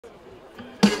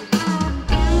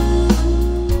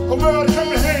world, clap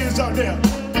your hands out there.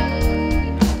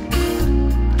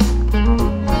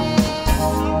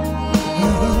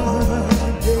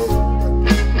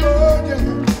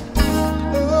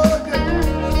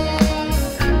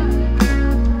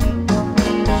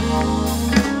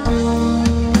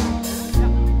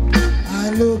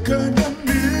 Look in the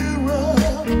mirror,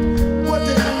 what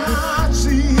did I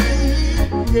see?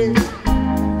 Yeah.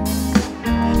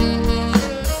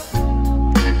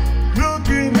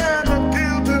 Looking at a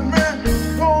guilty man,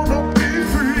 wanna be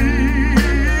free.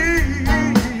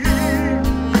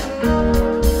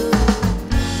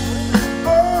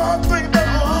 Oh, think about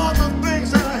all the things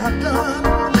that I have done,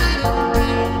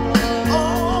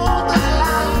 all the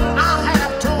lies I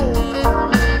have told.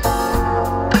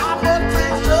 I must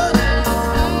face it.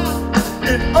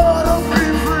 In order to be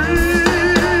free,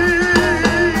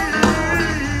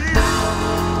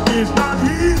 it's not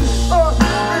easy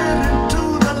living into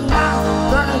the life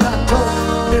that I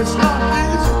told. It's not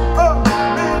easy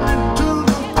living into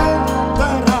the thing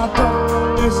that I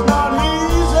thought. It's not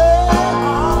easy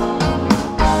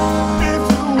if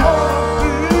you want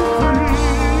to be free.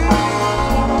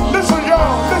 Listen,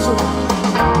 y'all, listen.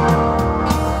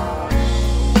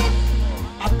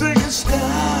 I think it's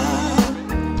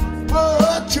time for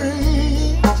a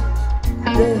change,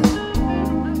 yeah.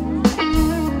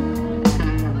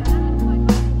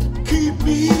 Keep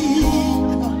me